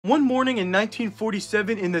One morning in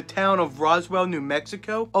 1947 in the town of Roswell, New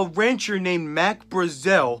Mexico, a rancher named Mac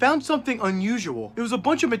Brazel found something unusual. It was a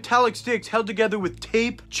bunch of metallic sticks held together with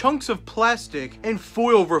tape, chunks of plastic, and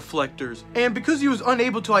foil reflectors. And because he was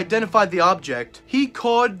unable to identify the object, he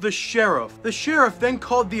called the sheriff. The sheriff then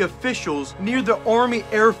called the officials near the Army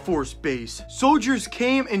Air Force Base. Soldiers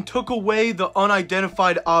came and took away the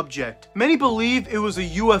unidentified object. Many believe it was a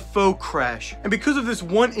UFO crash. And because of this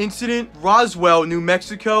one incident, Roswell, New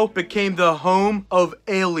Mexico became the home of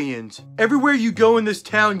aliens. Everywhere you go in this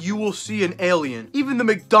town, you will see an alien. Even the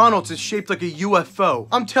McDonald's is shaped like a UFO.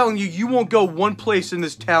 I'm telling you, you won't go one place in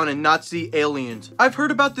this town and not see aliens. I've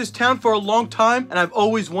heard about this town for a long time, and I've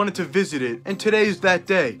always wanted to visit it, and today is that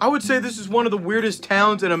day. I would say this is one of the weirdest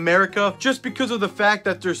towns in America just because of the fact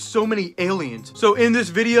that there's so many aliens. So in this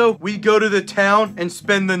video, we go to the town and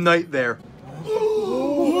spend the night there.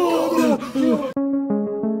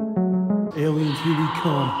 Aliens, here we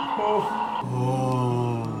come.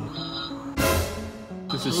 Oh.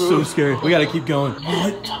 This is so scary. We gotta keep going.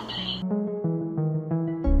 What?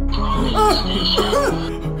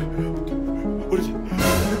 What is it?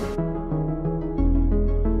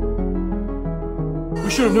 We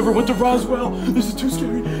should have never went to Roswell. This is too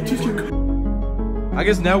scary. Too scary. I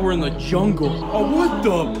guess now we're in the jungle. Oh, what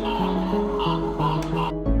the?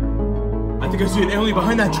 I think I see an alien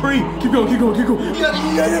behind that tree. Keep going, keep going, keep going.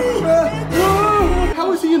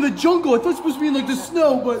 How is he in the jungle? I thought he was supposed to be in like the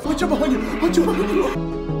snow, but watch out behind you. Watch out behind you.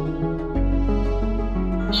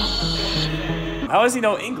 How does he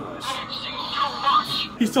know English?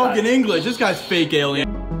 He's talking English. This guy's fake alien.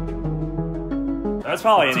 That's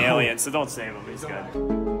probably an alien, so don't save him. He's good.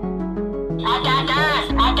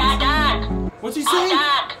 What's he saying?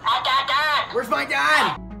 Where's my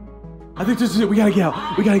dad? I think this is it. We gotta get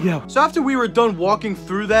out. We gotta get out. So after we were done walking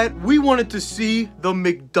through that, we wanted to see the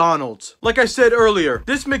McDonald's. Like I said earlier,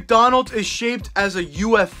 this McDonald's is shaped as a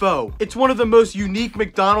UFO. It's one of the most unique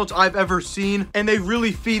McDonald's I've ever seen, and they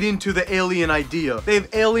really feed into the alien idea. They have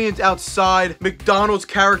aliens outside, McDonald's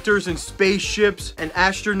characters in spaceships and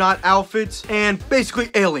astronaut outfits, and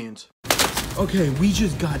basically aliens. Okay, we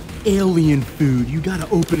just got alien food. You gotta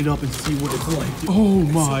open it up and see what it's like. Oh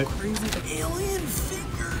my. It's so crazy. Alien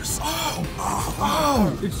fingers.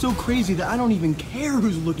 Oh, it's so crazy that I don't even care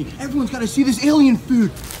who's looking. Everyone's gotta see this alien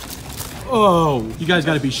food. Oh, you guys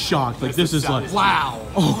gotta be shocked. Like, this is like, wow.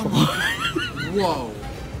 Oh. Whoa.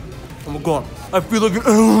 Oh my God, I feel like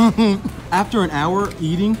after an hour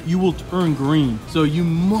eating, you will turn green. So you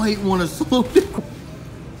might wanna slow down.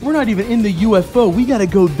 We're not even in the UFO. We gotta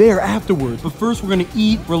go there afterwards. But first, we're gonna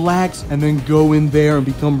eat, relax, and then go in there and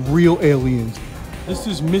become real aliens. This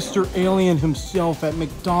is Mr. Alien himself at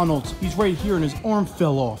McDonald's. He's right here and his arm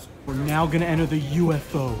fell off. We're now gonna enter the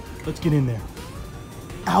UFO. Let's get in there.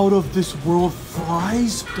 Out of this world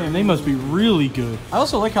fries? Damn, they must be really good. I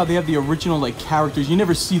also like how they have the original like characters. You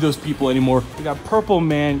never see those people anymore. We got Purple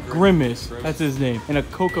Man Grimace, that's his name, in a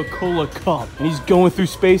Coca-Cola cup. And he's going through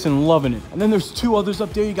space and loving it. And then there's two others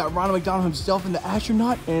up there. You got Ronald McDonald himself and the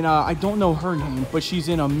astronaut. And I don't know her name, but she's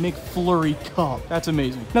in a McFlurry cup. That's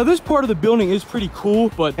amazing. Now this part of the building is pretty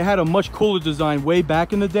cool, but it had a much cooler design way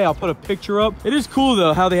back in the day. I'll put a picture up. It is cool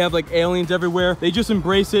though, how they have like aliens everywhere. They just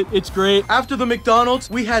embrace it. It's great. After the McDonald's,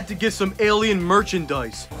 we had to get some alien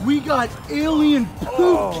merchandise. We got alien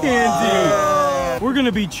poop candy. We're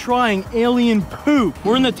gonna be trying alien poop.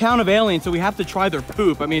 We're in the town of aliens, so we have to try their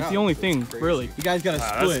poop. I mean, it's the only thing, really. You guys gotta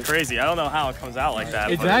split. That's crazy. I don't know how it comes out like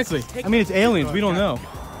that. Exactly. I mean, it's aliens. We don't know.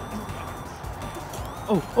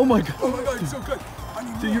 Oh my God. Oh my God, it's so good.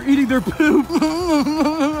 So you're eating their poop.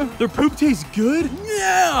 Their poop tastes good?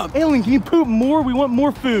 Yeah. Alien, can you poop more? We want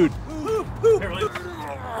more food. Poop.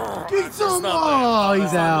 Get some. Oh,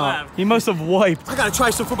 he's out. He must have wiped. I gotta try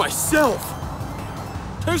some for myself.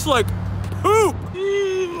 Tastes like poop.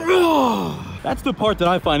 That's the part that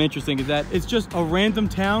I find interesting, is that it's just a random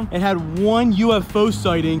town. It had one UFO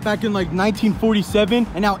sighting back in like 1947,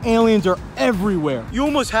 and now aliens are everywhere. You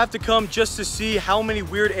almost have to come just to see how many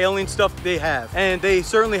weird alien stuff they have, and they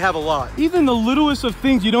certainly have a lot. Even the littlest of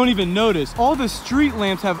things you don't even notice. All the street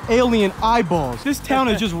lamps have alien eyeballs. This town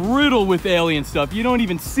is just riddled with alien stuff. You don't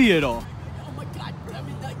even see it all.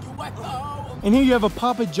 And here you have a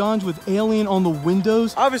Papa John's with alien on the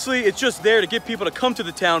windows. Obviously, it's just there to get people to come to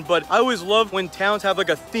the town, but I always love when towns have like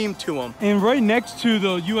a theme to them. And right next to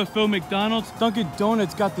the UFO McDonald's, Dunkin'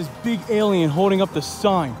 Donuts got this big alien holding up the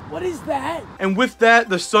sign. What is that? And with that,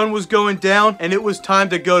 the sun was going down and it was time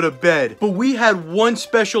to go to bed. But we had one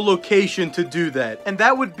special location to do that, and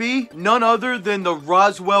that would be none other than the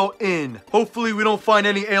Roswell Inn. Hopefully, we don't find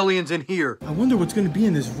any aliens in here. I wonder what's gonna be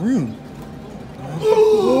in this room.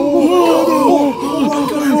 Oh my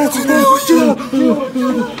God.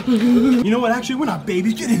 You know what? Actually, we're not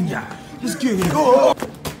babies. Get in there. Let's get in. Oh.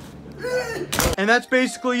 And that's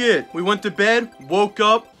basically it. We went to bed, woke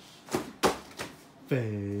up,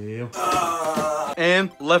 fail,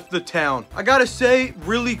 and left the town. I gotta say,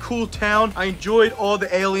 really cool town. I enjoyed all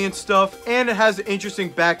the alien stuff, and it has an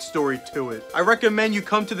interesting backstory to it. I recommend you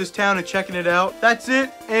come to this town and checking it out. That's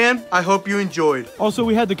it, and I hope you enjoyed. Also,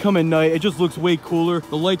 we had to come at night. It just looks way cooler.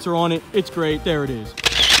 The lights are on it. It's great. There it is.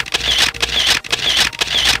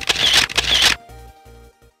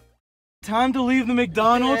 Time to leave the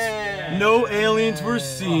McDonald's. Yeah. No aliens were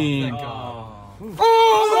seen. Oh,